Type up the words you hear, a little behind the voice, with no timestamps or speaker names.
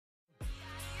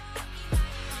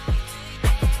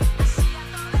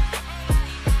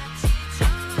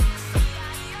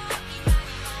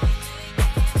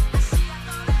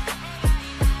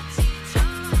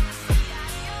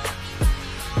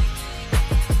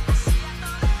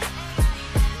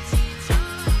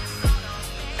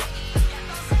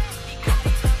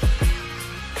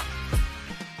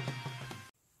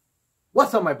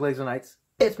What's up, my Blazing Knights?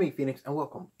 It's me, Phoenix, and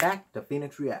welcome back to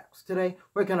Phoenix Reacts. Today,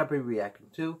 we're going to be reacting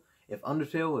to If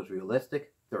Undertale Was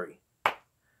Realistic 3.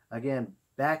 Again,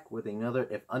 back with another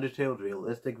If Undertale Was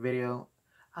Realistic video.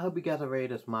 I hope you guys are ready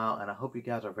to smile, and I hope you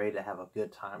guys are ready to have a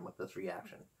good time with this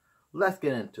reaction. Let's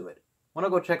get into it. Want to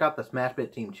go check out the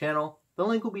Smashbit Team channel? The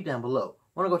link will be down below.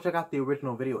 Want to go check out the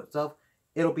original video itself?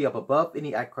 It'll be up above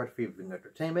any ad card for your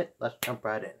entertainment. Let's jump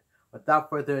right in. Without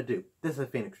further ado, this is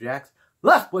Phoenix Reacts.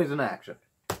 Let's blaze in action!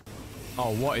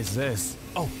 Oh, what is this?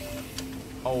 Oh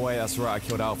wait, that's right, I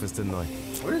killed Alphys, didn't I?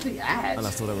 Where is he at? And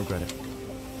I still don't regret it.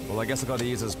 Well, I guess I gotta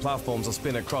use it as platforms to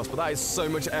spin across, but that is so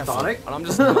much effort. Sonic? And I'm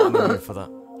just not in the mood for that.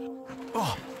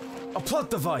 Oh, a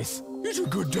plot device! It's a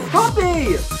good job.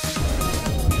 Puppy!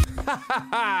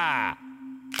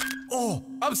 Oh,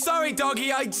 I'm sorry,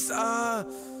 doggy, I'll just Y'all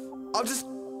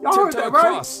heard tiptoe that, right?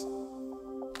 across.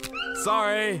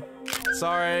 Sorry.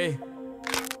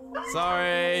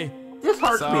 This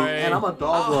hurts me, and I'm a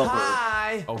dog lover.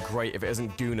 Hi. Oh, great, if it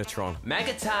isn't Goonatron.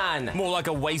 Megaton! More like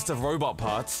a waste of robot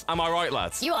parts. Am I right,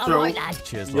 lads? You are True. right, lad.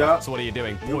 Cheers, Yeah. lad. So what are you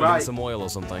doing? Pouring right. in some oil or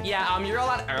something? Yeah, you're a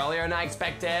lot earlier than I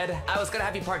expected. I was gonna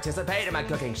have you participate in my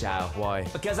cooking show. Why?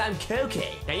 Because I'm kooky.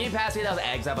 Can you pass me those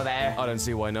eggs over there? I don't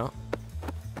see why not.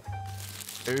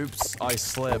 Oops, I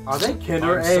slipped. Are they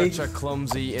Kinder I'm eggs? such a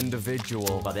clumsy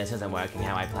individual. But this isn't working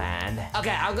how I planned.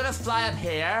 Okay, I'm gonna fly up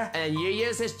here, and you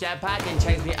use this jetpack and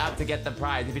chase me up to get the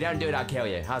prize. If you don't do it, I'll kill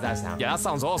you. How's that sound? Yeah, that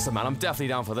sounds awesome, man. I'm definitely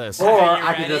down for this. Or Are you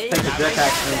I could just ready? take the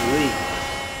jetpack and leave.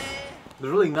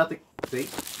 There's really nothing. See?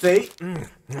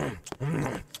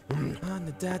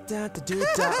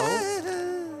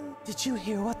 Did you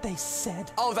hear what they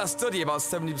said? Oh, that study about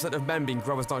 70% of men being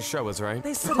growers, not showers, right?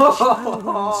 They said a child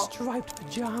wearing striped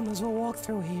pajamas will walk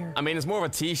through here. I mean, it's more of a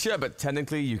t-shirt, but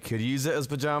technically you could use it as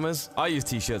pajamas. I use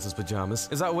t-shirts as pajamas.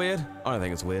 Is that weird? I don't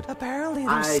think it's weird. Apparently they're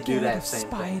I do scared that of same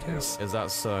thing, spiders. Is that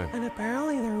so? And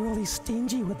apparently they're really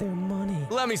stingy with their money.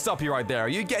 Let me stop you right there. Are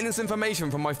you getting this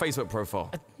information from my Facebook profile?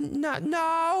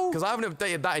 No. Because I haven't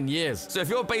updated that in years. So if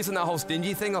you're basing that whole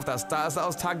stingy thing off that status that I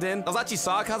was tagged in, that was actually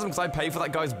sarcasm because I paid for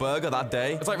that guy's burger that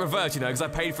day. It's like reverse, you know, because I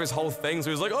paid for his whole thing, so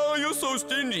he was like, oh, you're so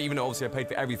stingy, even though obviously I paid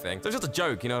for everything. So it's just a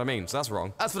joke, you know what I mean? So that's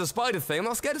wrong. As for the spider thing, I'm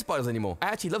not scared of spiders anymore. I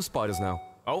actually love spiders now.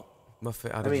 Oh,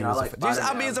 Muffet added you I as a like friend. Did you just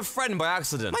add me Spider-Man. as a friend by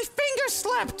accident? My finger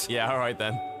slipped. Yeah, alright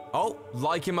then. Oh,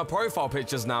 liking my profile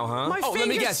pictures now, huh? My let me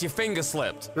fingers- guess, your finger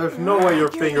slipped. There's no way your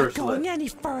You're finger not going slipped. any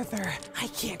further. I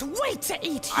can't wait to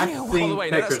eat I've you. seen By the way,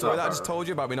 you know that pictures story of that I her. just told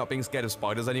you about me not being scared of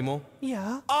spiders anymore?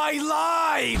 Yeah. I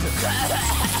lied!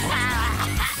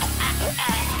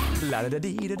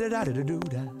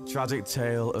 Tragic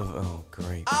tale of... Oh,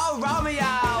 great. Oh, Romeo!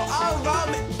 Oh,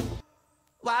 Romeo!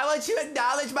 Why won't you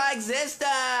acknowledge my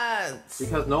existence?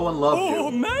 Because no one loves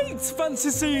Oh, you. mates, fancy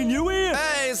seeing you here.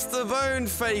 Hey, it's the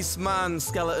bone-faced man,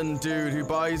 skeleton dude who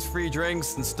buys free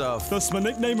drinks and stuff. That's my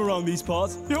nickname around these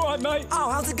parts. You alright, mate? Oh,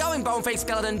 how's it going, bone-faced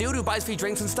skeleton dude who buys free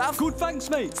drinks and stuff? Good, thanks,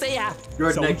 mate. See ya.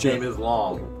 Your Soldier. nickname is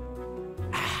long.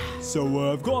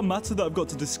 So, I've got a matter that I've got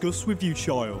to discuss with you,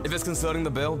 child. If it's concerning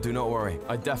the bill, do not worry.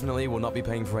 I definitely will not be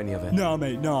paying for any of it. Nah,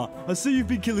 mate, nah. I see you've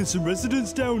been killing some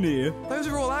residents down here. Those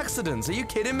are all accidents. Are you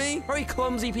kidding me? Very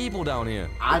clumsy people down here.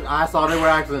 I saw they were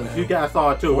accidents. You guys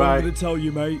saw it too, All I'm right? gonna tell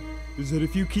you, mate, is that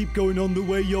if you keep going on the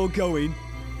way you're going,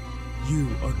 you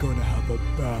are gonna have a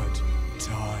bad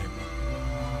time.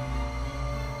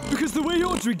 Because the way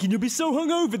you're drinking, you'll be so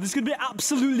hungover, there's gonna be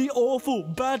absolutely awful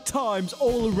bad times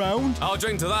all around. I'll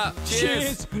drink to that.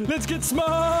 Cheers! Let's get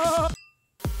smart!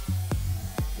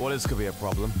 Well, this could be a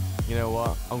problem. You know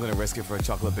what? I'm gonna risk it for a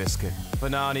chocolate biscuit.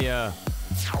 Banania.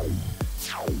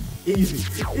 Easy.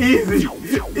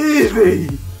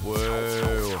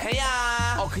 Whoa.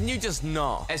 Hey-ya! Oh, can you just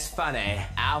not? It's funny.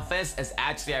 Alphys is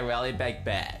actually a really big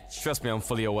bitch. Trust me, I'm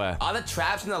fully aware. All the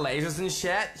traps and the lasers and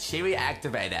shit, she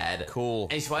reactivated. Cool.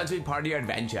 And she wants to be part of your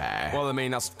adventure. Well, I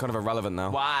mean, that's kind of irrelevant now.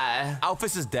 Why?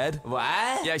 Alphys is dead.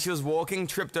 What? Yeah, she was walking,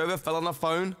 tripped over, fell on her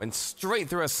phone, went straight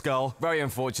through her skull. Very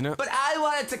unfortunate. But I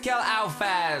wanted to kill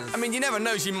Alphys. I mean, you never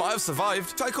know, she might have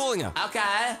survived. Try calling her.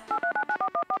 Okay.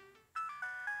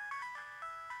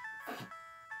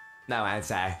 No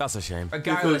answer. That's a shame.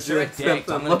 Regardless, you're a dick.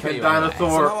 Simpson I'm gonna looking kill you anyway.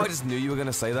 dinosaur. Somehow I just knew you were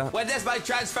gonna say that. When is my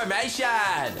transformation?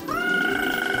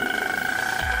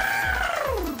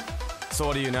 So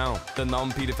what are you now? The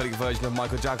non-pedophilic version of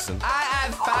Michael Jackson? I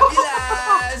am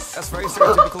fabulous! That's very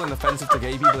stereotypical and offensive to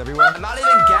gay people everywhere. I'm not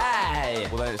even gay!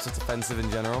 Well, then it's just offensive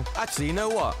in general. Actually, you know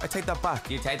what? I take that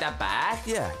back. You take that back?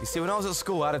 Yeah, you see, when I was at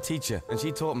school, I had a teacher, and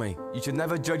she taught me, you should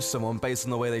never judge someone based on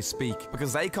the way they speak,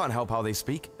 because they can't help how they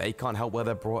speak. They can't help where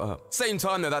they're brought up. Same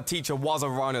time, though, that teacher was a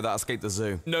rhino that escaped the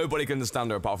zoo. Nobody can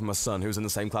understand her apart from her son, who's in the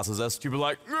same class as us. She'd be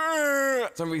like, "Grr."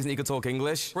 For some reason he could talk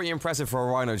English. Pretty impressive for a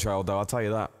rhino child, though, I'll tell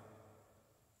you that.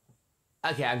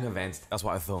 Okay, I'm convinced. That's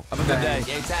what I thought. Have a good day.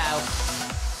 You too.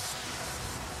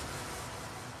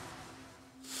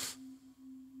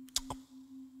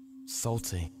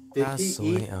 Salty. Did That's he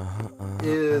sweet. eat I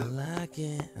like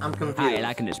it. I'm confused. How you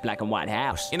liking this black and white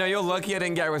house? You know, you're lucky I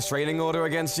didn't get a restraining order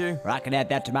against you. I can add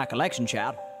that to my collection,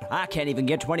 child. I can't even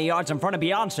get 20 yards in front of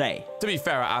Beyonce. To be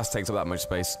fair, our ass takes up that much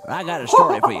space. I got a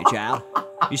story for you, child.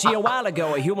 You see, a while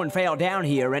ago, a human fell down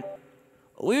here and...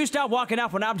 Will you stop walking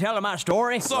up when I'm telling my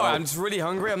story? Sorry, I'm just really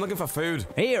hungry. I'm looking for food.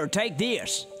 Here, take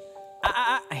this.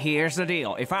 Here's the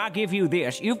deal. If I give you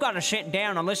this, you've got to sit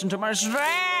down and listen to my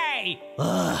story.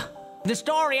 The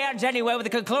story ends anyway with the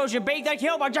conclusion being they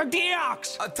killed a bunch of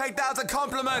dicks. I take that as a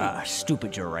compliment.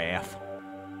 Stupid giraffe.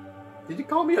 Did you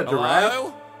call me a giraffe?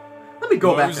 Hello? Let me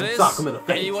go back Moses? and sock him in the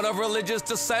face. Anyone of religious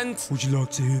descent? Would you like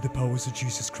to hear the powers of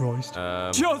Jesus Christ?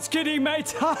 Just kidding,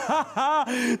 mate. Ha ha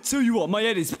ha. Tell you what, my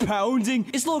head is pounding.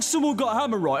 It's like someone got a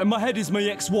hammer right and my head is my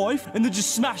ex-wife and they're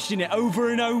just smashing it over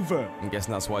and over. I'm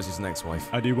guessing that's why she's an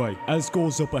ex-wife. Anyway, as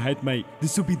goals up ahead, mate,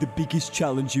 this will be the biggest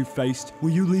challenge you've faced. Will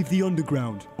you leave the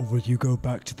underground, or will you go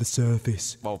back to the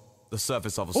surface? Well, the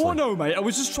surface, obviously. Oh, no, mate, I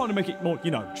was just trying to make it more,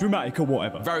 you know, dramatic or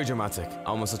whatever. Very dramatic.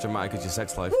 Almost as dramatic as your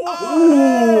sex life.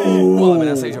 Ooh. Well, I mean,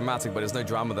 I say dramatic, but there's no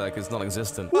drama there because it's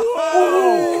non-existent.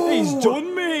 Whoa. He's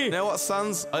done me! You know what,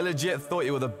 Sans? I legit thought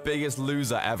you were the biggest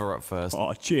loser ever at first.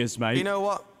 Oh, cheers, mate. You know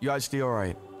what? You're actually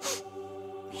alright.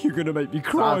 You're gonna make me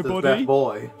cry, Santa's buddy. best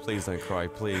boy. Please don't cry,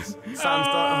 please. Sans,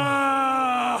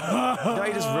 don't... No,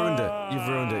 you just ruined it. You've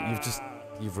ruined it.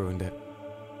 You've ruined it.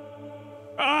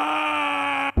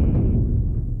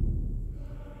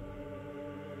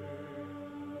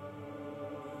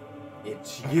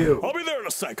 It's you. I'll be there in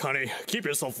a sec, honey. Keep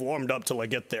yourself warmed up till I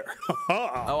get there.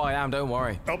 Oh, I am, don't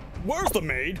worry. Where's the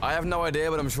maid? I have no idea,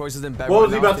 but I'm sure she's in bed. What right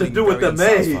was he now about to feeling do with very the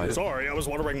maid? unsatisfied. Sorry, I was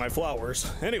watering my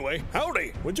flowers. Anyway,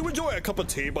 howdy. Would you enjoy a cup of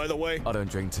tea, by the way? I don't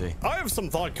drink tea. I have some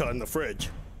vodka in the fridge.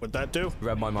 Would that do? You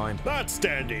read my mind. That's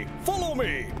dandy. Follow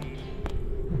me.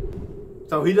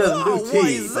 So he doesn't Whoa, do what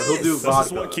tea, is but he'll do this? This vodka.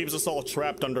 is what keeps us all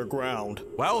trapped underground.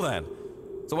 Well then.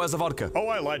 So where's the vodka? Oh,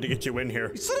 I lied to get you in here.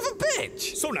 You son of a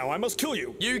bitch! So now I must kill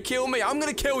you. You kill me, I'm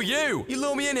gonna kill you! You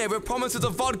lure me in here with promises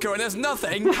of vodka and there's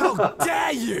nothing? How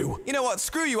dare you! You know what,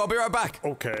 screw you, I'll be right back.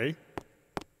 Okay.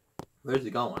 Where's he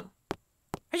going?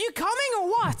 Are you coming or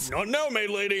what? Not now, maid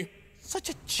lady. Such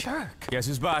a jerk. Guess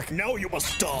who's back? Now you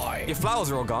must die. Your flowers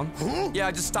are all gone. Huh? Yeah,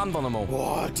 I just stand on them all.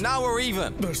 What? Now we're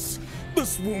even. This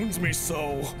wounds me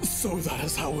so. So that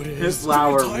is how it is. His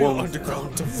flower The entire wounds underground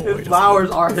him. devoid His flowers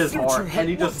of are hope. his The heart, future and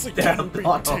he just once again stamped being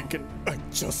on him. taken. I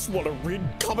just want to read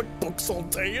comic books all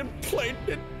day and play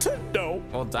Nintendo.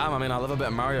 Well, damn, I mean, I love a bit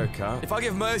of Mario Kart. If I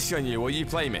give mercy on you, will you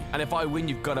play me? And if I win,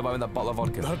 you've got to buy me that bottle of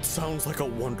vodka. That sounds like a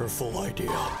wonderful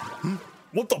idea.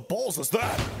 What the balls is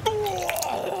that?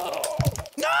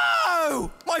 No!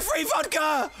 My free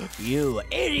vodka! You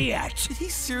idiot! Did he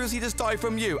seriously just die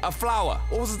from you? A flower?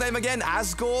 What was his name again?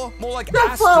 Asgore? More like That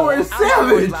Astor. flower is Am I right,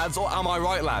 savage! lads, or am I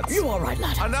right, lads? You alright,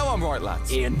 lad? I know I'm right,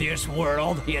 lads. In this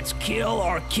world, it's kill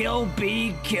or kill,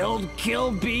 be killed,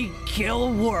 kill, be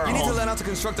kill world. You need to learn how to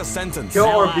construct a sentence. Kill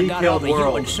Now or I be got all killed the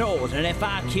human world. souls, and if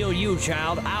I kill you,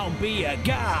 child, I'll be a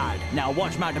god. Now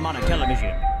watch my demonic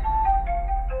television.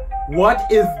 What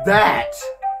is that?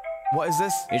 What is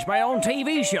this? It's my own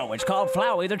TV show. It's called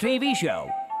Flowey the TV Show.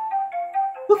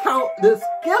 Look how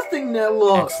disgusting that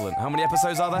looks. Excellent. How many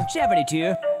episodes are there?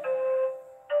 72.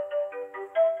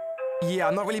 Yeah,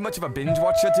 I'm not really much of a binge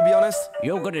watcher, to be honest.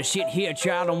 You're gonna sit here,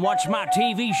 child, and watch my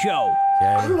TV show. It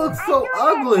Okay. looks so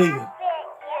ugly.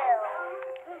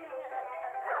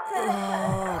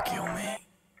 Oh, kill me.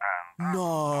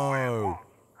 No.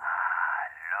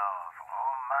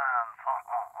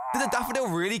 Did the daffodil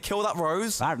really kill that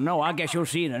rose? I don't know. I guess you'll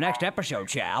see in the next episode,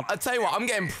 child. I tell you what, I'm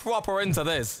getting proper into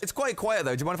this. It's quite quiet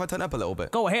though. Do you mind if I turn up a little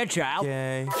bit? Go ahead, child.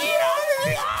 Okay.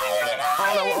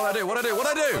 Oh no, what do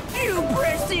I do? You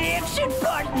press the exit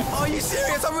button. Are you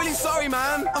serious? I'm really sorry,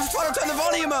 man. I was trying to turn the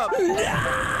volume up.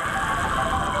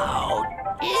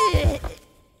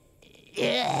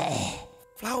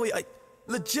 Flowey,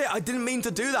 legit, I didn't mean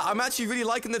to do that. I'm actually really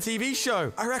liking the TV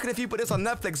show. I reckon if you put this on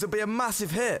Netflix, it'd be a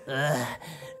massive hit.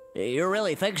 You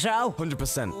really think so?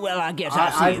 100%. Well, I guess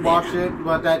I'll see I you then. watched it,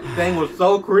 but that thing was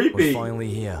so creepy. We're finally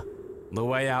here. The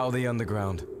way out of the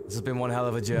underground. This has been one hell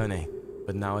of a journey.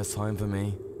 But now it's time for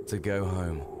me to go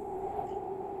home.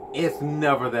 It's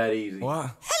never that easy.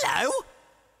 What? Hello?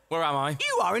 Where am I?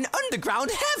 You are in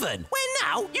underground heaven, where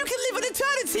now you can live an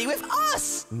eternity with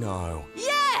us. No.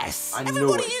 Yes. I knew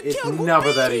Everybody it. you It's killed will never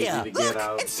be that easy here. to get Look,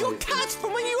 out of it's your places. cat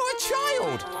from when you were a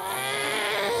child.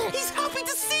 He's happy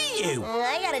to see you.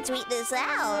 I gotta tweet this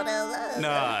out.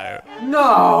 No.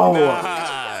 No!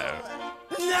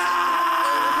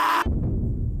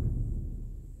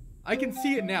 I can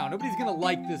see it now. Nobody's gonna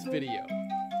like this video.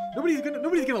 Nobody's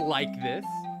gonna like this.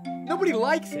 Nobody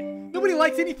likes it. Nobody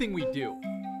likes anything we do.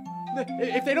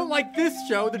 If they don't like this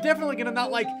show, they're definitely gonna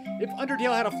not like if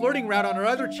Undertale had a flirting route on our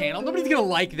other channel. Nobody's gonna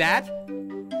like that.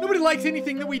 Nobody likes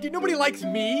anything that we do. Nobody likes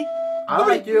me. I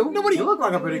like you. Nobody. You look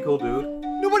like a pretty cool dude.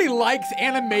 Nobody likes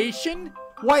animation.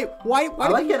 Why I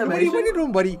like animation.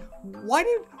 Why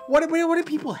do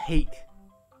people hate?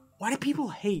 Why do people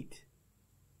hate?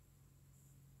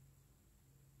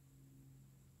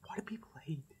 Why do people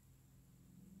hate?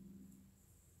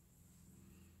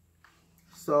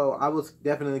 So I was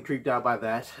definitely creeped out by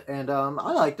that, and I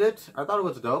liked it. I thought it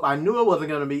was dope. I knew it wasn't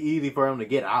gonna be easy for him to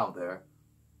get out there.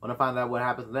 Want to find out what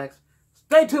happens next?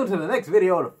 Stay tuned to the next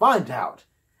video to find out.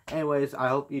 Anyways, I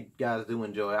hope you guys do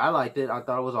enjoy. I liked it. I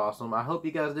thought it was awesome. I hope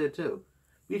you guys did too.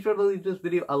 Be sure to leave this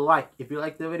video a like if you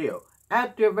liked the video.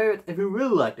 Add to your favorites if you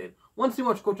really liked it. Want to see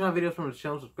more Scorch On videos from the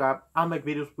channel? Subscribe. I'll make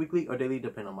videos weekly or daily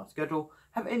depending on my schedule.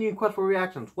 Have any requests for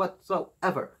reactions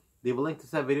whatsoever? Leave a link to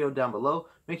said video down below.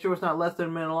 Make sure it's not less than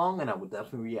a minute long and I will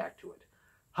definitely react to it.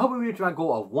 Help me reach my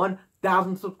goal of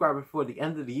 1,000 subscribers before the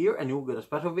end of the year and you will get a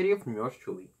special video from yours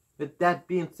truly. With that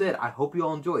being said, I hope you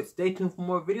all enjoy. Stay tuned for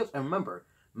more videos and remember,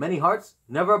 many hearts,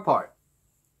 never apart.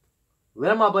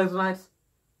 Let 'em out, Blazin' Knights.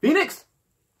 Phoenix,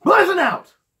 blazing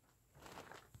out!